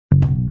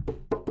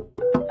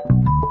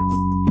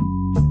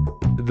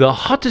The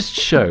hottest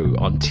show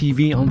on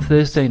TV on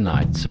Thursday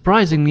night,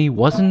 surprisingly,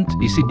 wasn't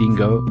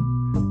Isidingo,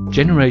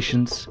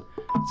 Generations,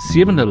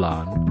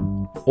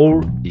 Siebendelaan,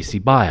 or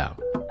Isibaya.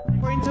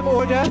 Point of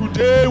order.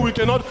 Today we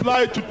cannot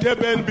fly to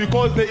Durban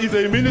because there is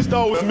a minister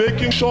who is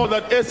making sure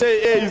that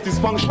SAA is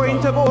dysfunctional.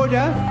 Point of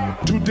order.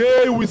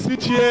 Today we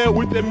sit here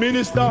with a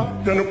minister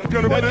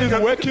that is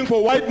working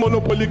for white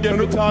monopoly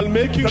capital,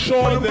 making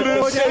sure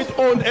that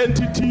state-owned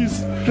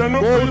entities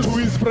go to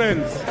his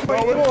friends.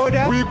 Point of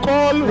order. We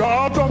call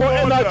for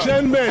an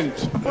adjournment.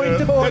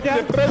 Point of order.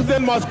 That the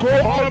president must go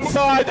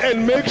outside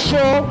and make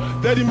sure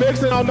that he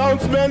makes an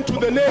announcement to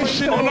the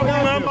nation.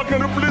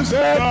 Can you please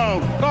sit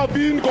down?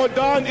 Pravin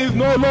Gordhan is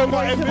no longer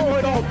a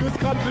minister of this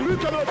country. We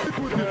cannot sit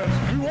with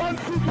him. We want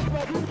to see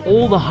Pravin.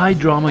 All the high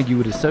drama you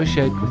would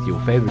associate with your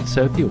favorite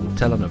soapy or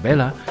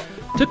telenovela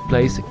took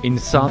place in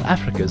South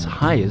Africa's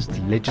highest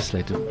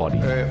legislative body.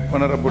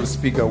 Honorable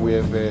Speaker, we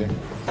have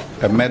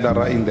a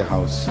murderer in the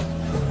house.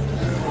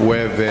 We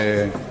have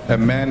a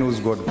man who's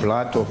got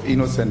blood of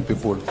innocent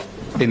people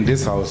in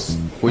this house,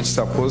 which is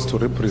supposed to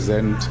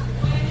represent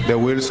the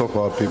wills of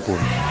our people.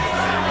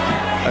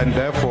 And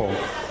therefore,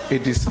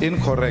 it is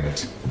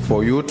incorrect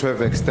for you to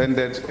have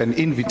extended an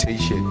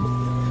invitation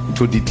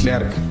to the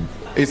clerk.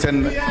 It's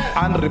an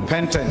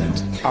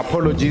unrepentant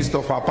apologist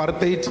of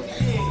apartheid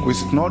who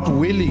is not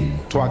willing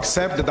to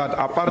accept that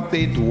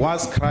apartheid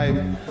was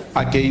crime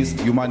against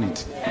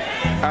humanity.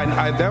 And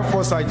I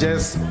therefore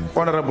suggest,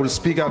 Honorable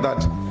Speaker,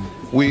 that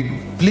we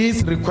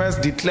please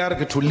request the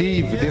clerk to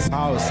leave this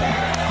house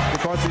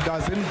because it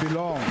doesn't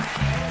belong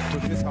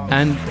to this house.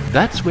 And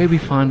that's where we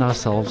find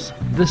ourselves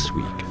this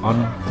week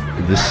on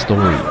This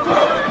Story.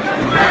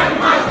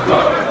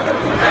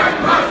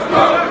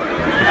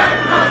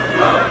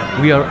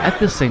 We are at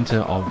the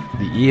center of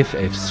the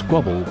EFF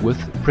squabble with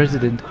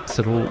President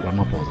Cyril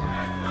Ramaphosa.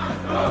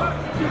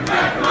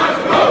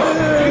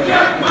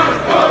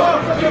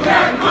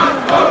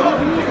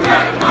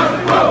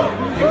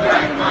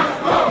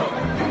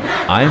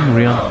 I'm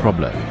Rian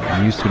Grobler,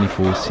 News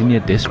 24 senior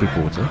desk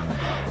reporter,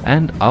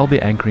 and I'll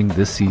be anchoring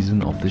this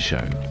season of the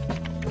show.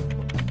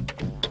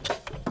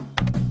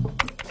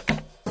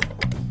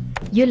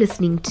 You're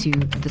listening to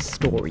The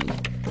Story.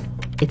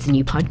 It's a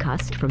new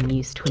podcast from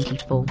News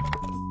 24.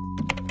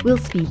 We'll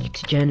speak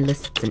to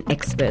journalists and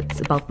experts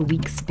about the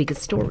week's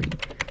biggest story.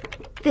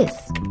 This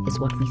is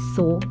what we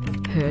saw,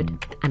 heard,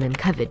 and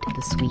uncovered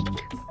this week.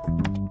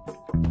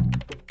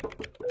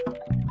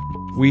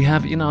 We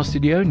have in our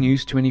studio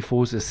News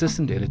 24's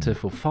assistant editor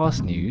for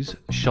Fast News,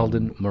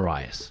 Sheldon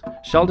Marias.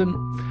 Sheldon,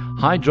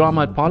 high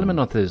drama at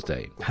Parliament on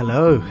Thursday.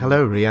 Hello,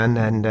 Rian,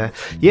 and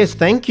yes,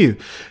 thank you.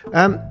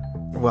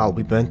 Well,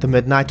 we burnt the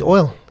midnight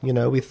oil. You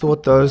know, we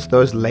thought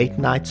those late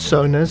night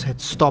sonars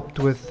had stopped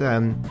with,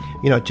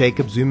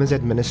 Jacob Zuma's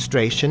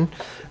administration.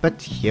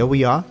 But here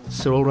we are,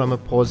 Cyril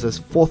Ramaphosa's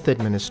fourth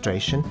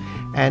administration,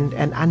 and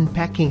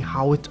unpacking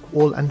how it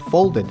all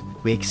unfolded.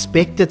 We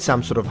expected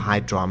some sort of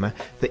high drama.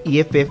 The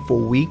EFF for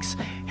weeks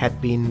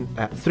had been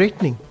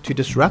threatening to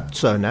disrupt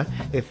SONA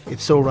if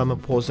Cyril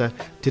Ramaphosa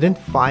didn't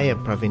fire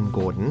Pravin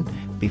Gordhan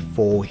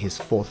before his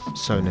fourth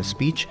SONA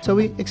speech. So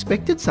we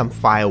expected some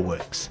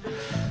fireworks.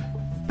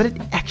 But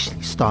it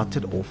actually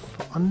started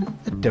off on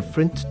a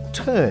different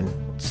turn.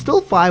 Still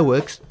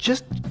fireworks,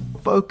 just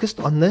focused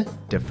on the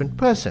different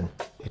person.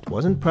 It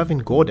wasn't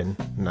Pravin Gordhan,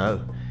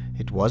 no.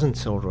 It wasn't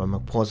Cyril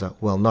Ramaphosa,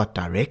 well, not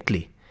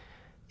directly.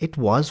 It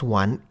was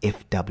one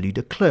F.W.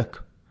 de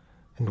Klerk.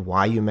 And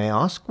why, you may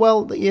ask?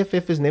 Well, the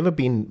EFF has never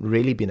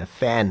really been a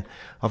fan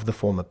of the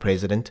former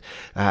president.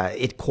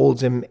 It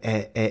calls him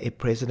a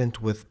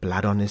president with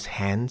blood on his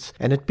hands,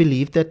 and it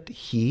believed that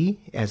he,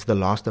 as the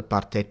last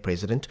apartheid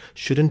president,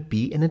 shouldn't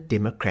be in a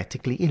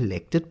democratically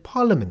elected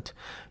parliament.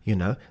 You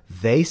know,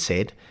 they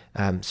said,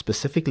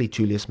 specifically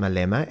Julius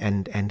Malema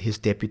and his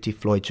deputy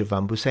Floyd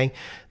Shivambu, saying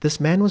this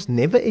man was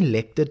never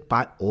elected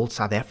by all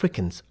South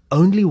Africans,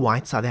 only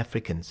white South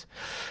Africans.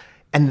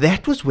 And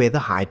that was where the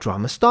high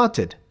drama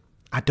started.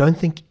 I don't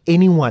think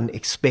anyone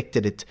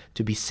expected it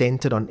to be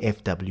centered on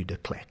F.W. de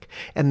Klerk.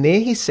 And there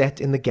he sat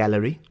in the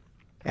gallery,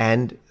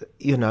 and,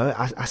 you know,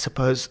 I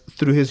suppose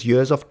through his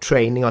years of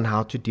training on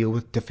how to deal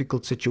with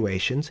difficult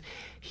situations,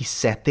 he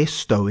sat there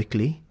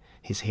stoically,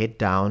 his head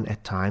down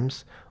at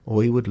times,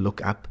 or he would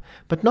look up,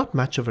 but not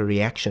much of a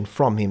reaction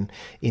from him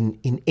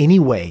in any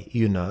way,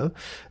 you know.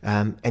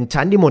 And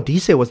Thandi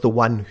Modise was the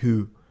one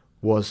who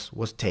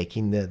was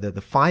taking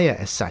the fire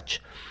as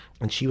such,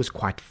 and she was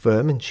quite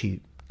firm, and she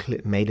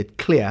made it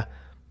clear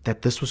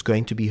that this was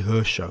going to be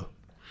her show.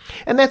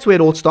 And that's where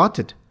it all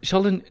started.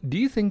 Sheldon, do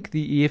you think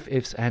the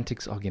EFF's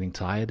antics are getting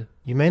tired?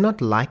 You may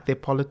not like their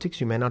politics,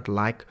 you may not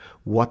like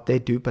what they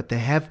do, but they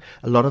have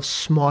a lot of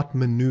smart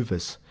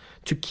maneuvers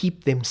to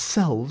keep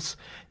themselves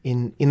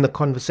in the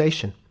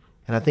conversation.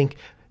 And I think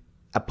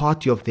a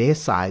party of their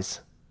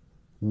size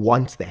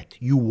wants that.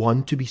 You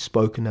want to be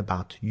spoken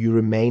about. You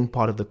remain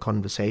part of the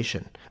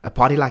conversation. A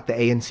party like the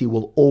ANC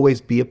will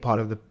always be a part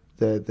of the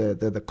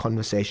the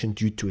conversation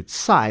due to its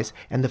size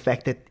and the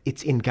fact that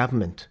it's in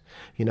government.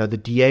 You know, the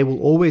DA will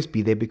always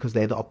be there because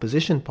they're the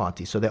opposition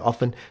party, so they're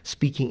often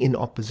speaking in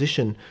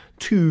opposition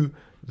to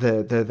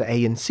the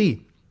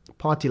ANC. A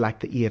party like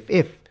the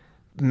EFF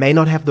may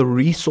not have the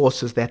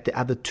resources that the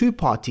other two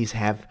parties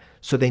have,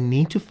 so they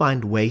need to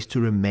find ways to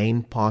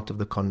remain part of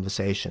the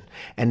conversation.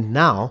 And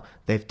now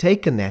they've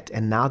taken that,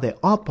 and now they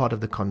are part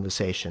of the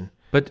conversation.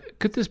 But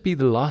could this be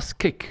the last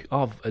kick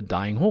of a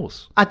dying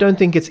horse? I don't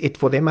think it's it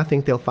for them. I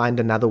think they'll find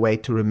another way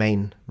to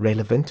remain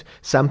relevant.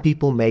 Some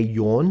people may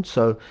yawn,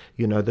 so,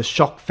 you know, the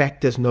shock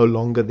factor is no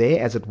longer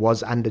there as it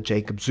was under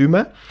Jacob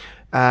Zuma.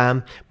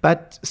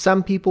 But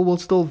some people will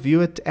still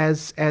view it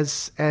as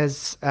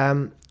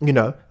you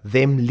know,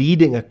 them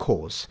leading a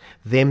cause,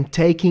 them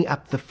taking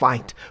up the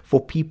fight for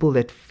people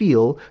that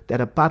feel that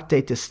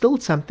apartheid is still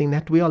something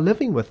that we are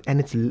living with,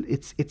 and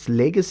its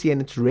legacy and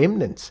its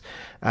remnants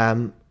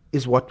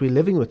is what we're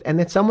living with. And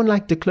that someone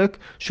like de Klerk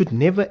should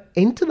never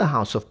enter the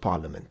House of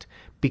Parliament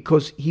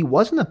because he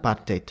was an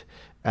apartheid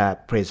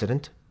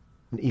president,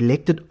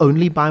 elected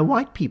only by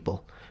white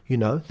people. You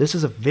know, this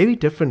is a very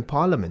different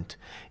parliament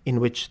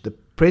in which the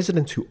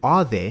presidents who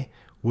are there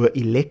were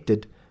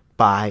elected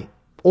by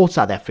all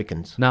South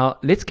Africans. Now,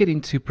 let's get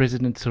into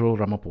President Cyril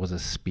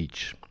Ramaphosa's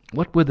speech.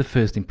 What were the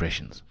first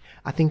impressions?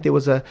 I think there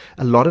was a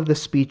lot of the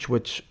speech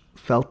which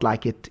felt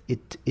like it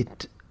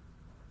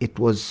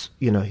was,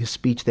 you know, his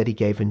speech that he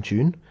gave in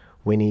June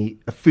when he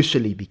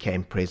officially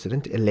became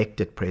president,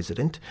 elected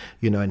president,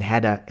 you know, and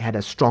had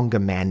a stronger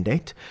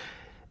mandate.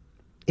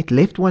 It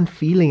left one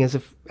feeling as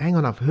if, hang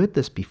on, I've heard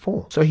this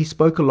before. So he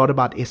spoke a lot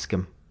about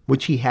Eskom,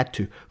 which he had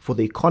to, for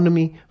the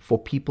economy, for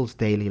people's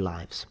daily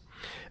lives.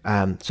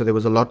 So there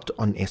was a lot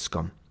on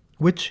Eskom,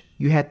 which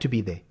you had to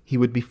be there. He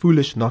would be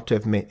foolish not to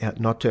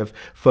have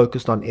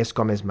focused on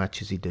Eskom as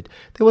much as he did.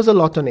 There was a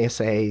lot on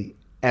SA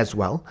as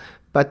well,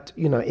 but,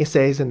 you know,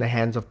 SA is in the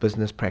hands of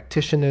business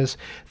practitioners.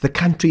 The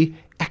country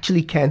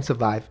actually can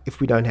survive if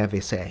we don't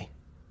have SA.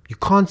 You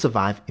can't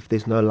survive if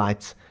there's no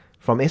lights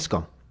from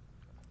Eskom.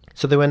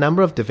 So there were a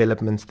number of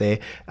developments there.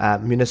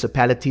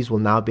 Municipalities will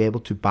now be able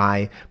to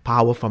buy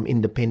power from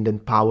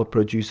independent power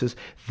producers.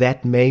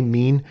 That may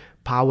mean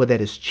power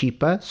that is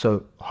cheaper.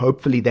 So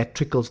hopefully that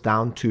trickles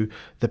down to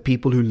the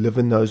people who live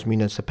in those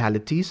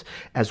municipalities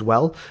as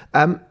well.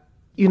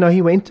 You know,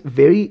 he went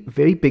very,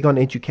 very big on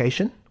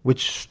education,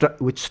 which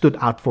stood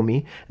out for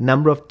me. A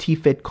number of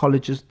TVET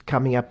colleges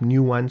coming up,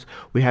 new ones.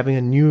 We're having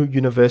a new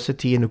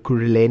university in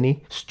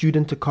Ekurhuleni,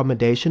 student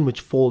accommodation,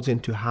 which falls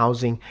into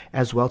housing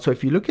as well. So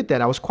if you look at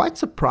that, I was quite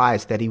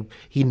surprised that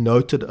he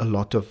noted a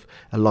lot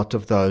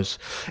of those.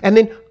 And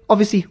then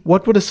obviously,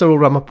 what would a Cyril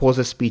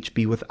Ramaphosa speech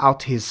be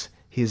without his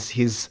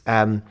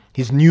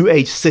new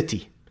age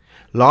city?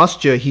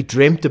 Last year he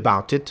dreamt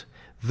about it.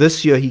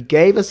 This year he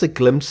gave us a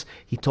glimpse.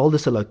 He told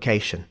us a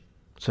location.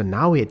 So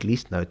now we at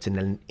least know it's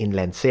in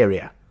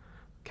Lanseria.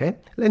 Okay?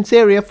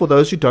 Lanseria, for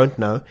those who don't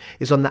know,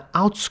 is on the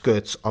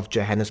outskirts of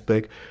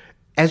Johannesburg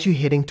as you're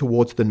heading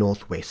towards the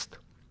northwest.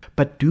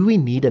 But do we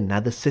need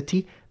another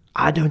city?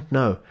 I don't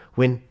know.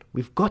 When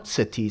we've got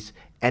cities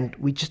and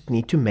we just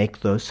need to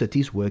make those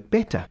cities work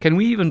better. Can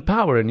we even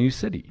power a new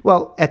city?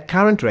 Well, at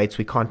current rates,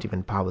 we can't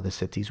even power the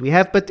cities we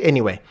have. But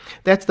anyway,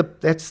 that's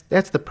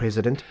the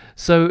president.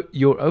 So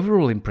your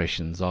overall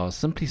impressions are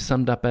simply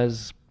summed up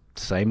as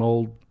same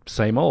old,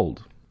 same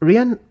old.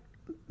 Rian,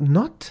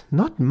 not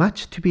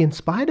much to be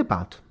inspired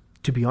about,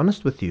 to be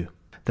honest with you.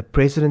 The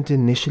president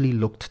initially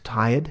looked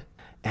tired,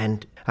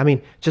 and I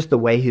mean, just the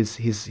way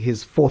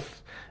his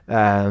fourth,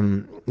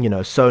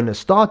 SONA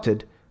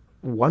started,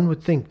 one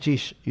would think,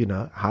 geez, you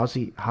know, how's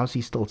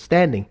he still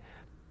standing?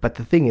 But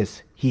the thing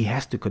is, he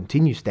has to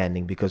continue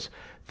standing because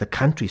the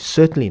country's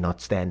certainly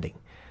not standing,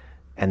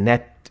 and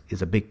that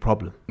is a big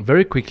problem.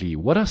 Very quickly,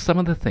 what are some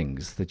of the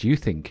things that you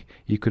think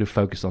you could have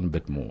focused on a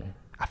bit more?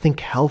 I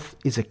think health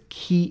is a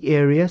key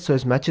area. So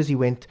as much as he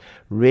went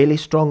really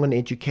strong on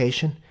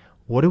education,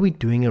 what are we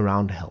doing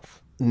around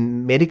health?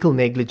 Medical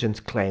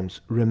negligence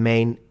claims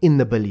remain in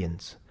the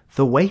billions.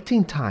 The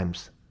waiting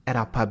times at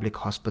our public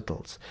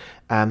hospitals.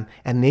 And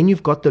then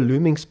you've got the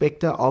looming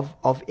spectre of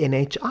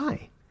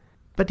NHI.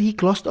 But he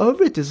glossed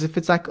over it as if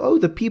it's like, oh,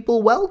 the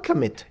people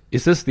welcome it.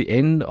 Is this the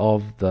end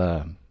of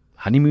the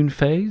honeymoon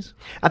phase?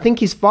 I think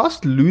he's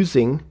fast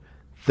losing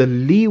the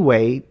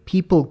leeway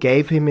people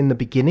gave him in the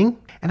beginning.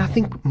 And I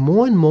think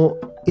more and more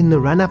in the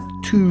run-up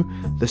to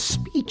the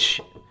speech,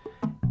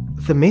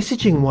 the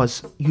messaging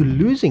was, you're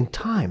losing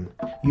time.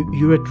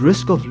 You're at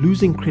risk of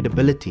losing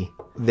credibility.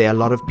 There are a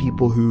lot of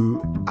people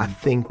who I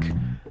think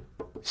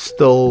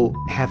still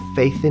have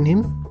faith in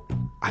him.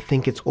 I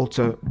think it's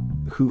also,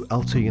 who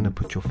else are you going to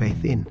put your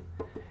faith in?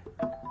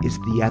 Is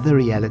the other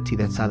reality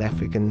that South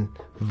African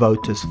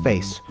voters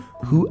face.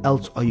 Who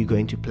else are you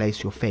going to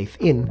place your faith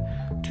in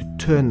to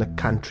turn the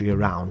country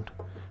around?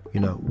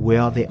 You know,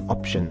 where are there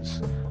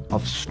options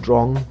of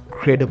strong,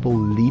 credible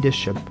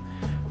leadership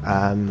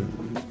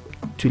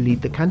to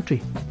lead the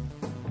country?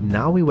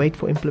 Now we wait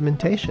for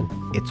implementation.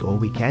 It's all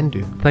we can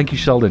do. Thank you,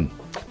 Sheldon.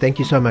 Thank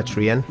you so much,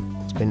 Rian.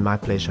 It's been my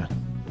pleasure.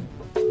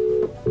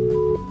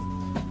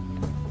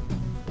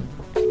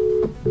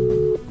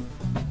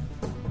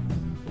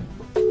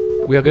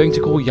 We are going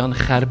to call Jan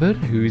Gerber,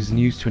 who is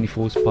News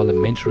 24's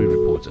parliamentary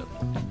reporter.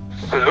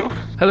 Hello.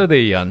 Hello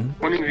there, Jan.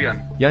 Morning,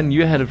 Rian. Jan,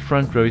 you had a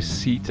front row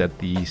seat at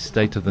the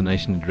State of the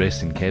Nation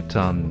address in Cape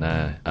Town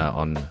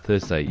on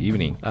Thursday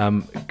evening.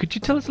 Could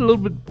you tell us a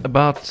little bit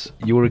about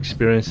your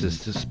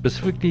experiences,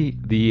 specifically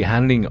the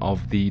handling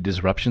of the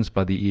disruptions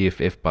by the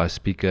EFF by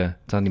Speaker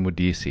Thandi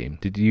Modise?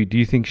 Do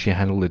you think she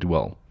handled it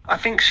well? I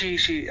think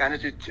she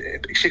handled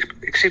it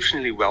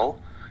exceptionally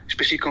well,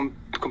 especially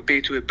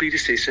compared to her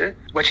predecessor.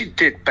 What she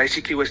did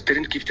basically was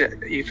didn't give the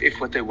EFF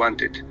what they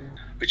wanted,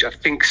 which I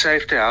think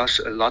saved the House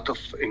a lot of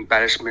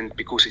embarrassment,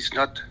 because it's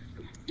not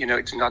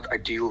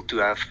ideal to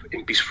have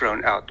MPs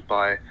thrown out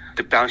by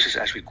the bouncers,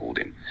 as we call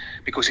them,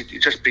 because it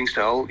just brings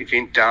the whole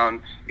event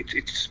down.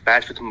 It's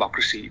bad for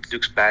democracy. It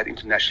looks bad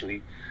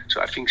internationally. So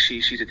I think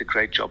she did a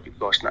great job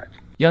last night.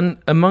 Jan,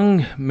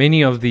 among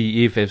many of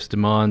the EFF's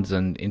demands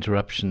and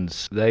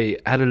interruptions, they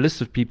had a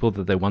list of people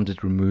that they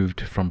wanted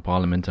removed from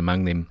Parliament,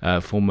 among them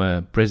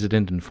former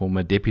President and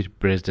former Deputy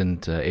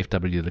President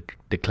F.W.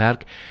 de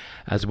Klerk,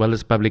 as well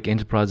as Public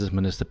Enterprises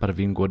Minister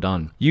Pravin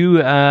Gordhan. You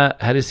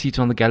had a seat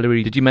on the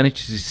gallery. Did you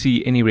manage to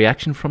see any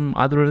reaction from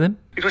either of them?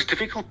 It was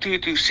difficult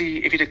to see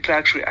if de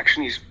Klerk's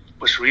reaction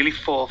was really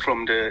far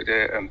from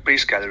the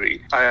press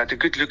gallery. I had a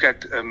good look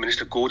at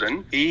Minister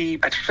Gordhan. He,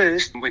 at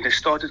first, when they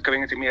started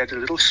going at him, he had a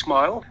little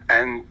smile,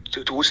 and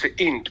towards the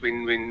end,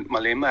 when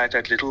Malema had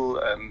that little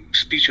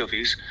speech of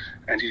his,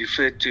 and he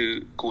referred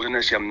to Gordhan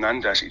as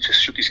Yamnandas, he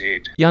just shook his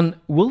head. Jan,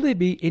 will there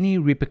be any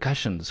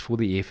repercussions for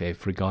the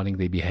EFF regarding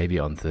their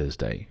behaviour on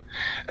Thursday?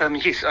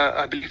 Yes,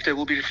 I believe they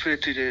will be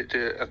referred to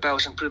the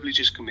Powers and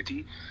Privileges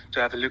Committee to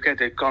have a look at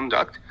their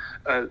conduct.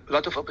 A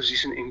lot of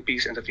opposition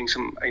MPs, and I think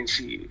some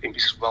ANC MPs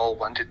as well,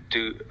 wanted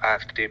to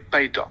have their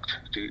pay docked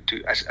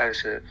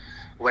as a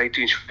way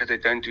to ensure that they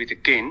don't do it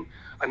again.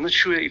 I'm not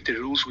sure if the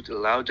rules would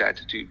allow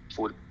that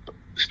for the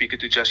Speaker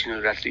to just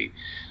unilaterally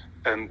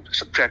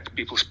subtract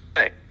people's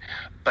pay,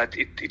 but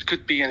it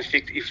could be an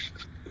effect if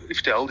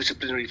the whole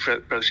disciplinary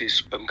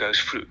process goes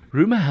through.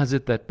 Rumour has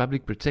it that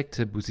Public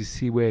Protector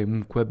Busisiwe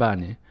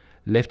Mkhwebane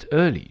left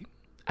early,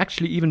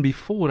 actually even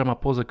before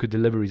Ramaphosa could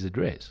deliver his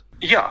address.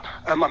 Yeah,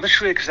 I'm not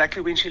sure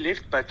exactly when she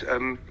left, but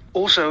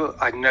also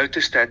I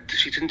noticed that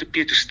she didn't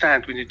appear to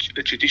stand when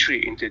the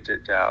judiciary entered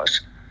the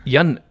House.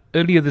 Jan,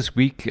 earlier this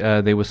week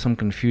there was some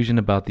confusion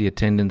about the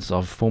attendance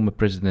of former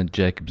President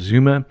Jacob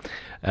Zuma.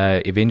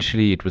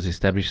 Eventually it was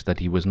established that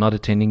he was not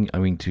attending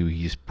owing to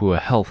his poor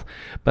health,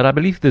 but I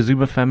believe the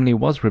Zuma family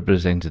was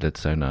represented at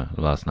SONA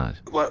last night.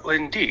 Well,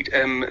 indeed.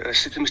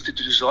 Mr.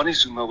 Duduzane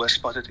Zuma was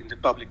spotted in the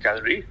public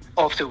gallery.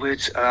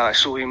 Afterwards, I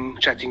saw him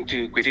chatting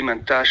to Gwedi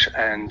Mantashe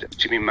and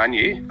Jimmy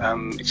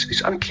Manye. It's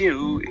unclear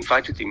who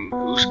invited him,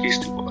 whose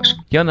guest he was.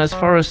 Jan, as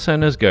far as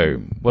SONAs go,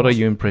 what are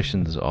your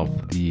impressions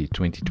of the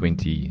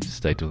 2020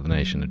 State of the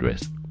Nation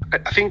address?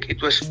 I think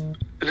it was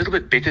a little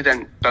bit better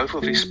than both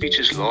of his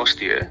speeches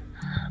last year,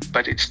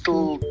 but it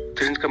still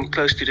didn't come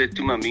close to the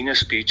Tumamina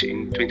speech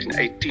in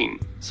 2018.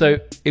 So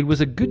it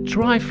was a good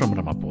try from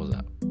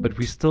Ramaphosa, but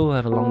we still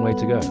have a long way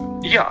to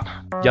go. Yeah.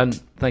 Jan,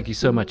 thank you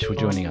so much for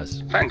joining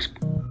us. Thanks.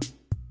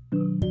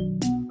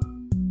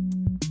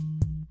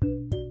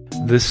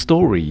 The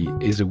Story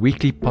is a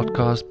weekly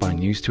podcast by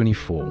News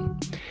 24.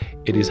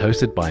 It is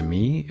hosted by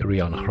me,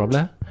 Rian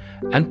Grobler,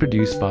 and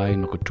produced by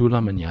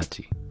Nokotula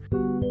Manyati.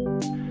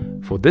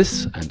 For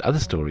this and other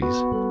stories,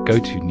 go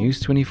to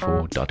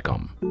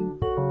news24.com.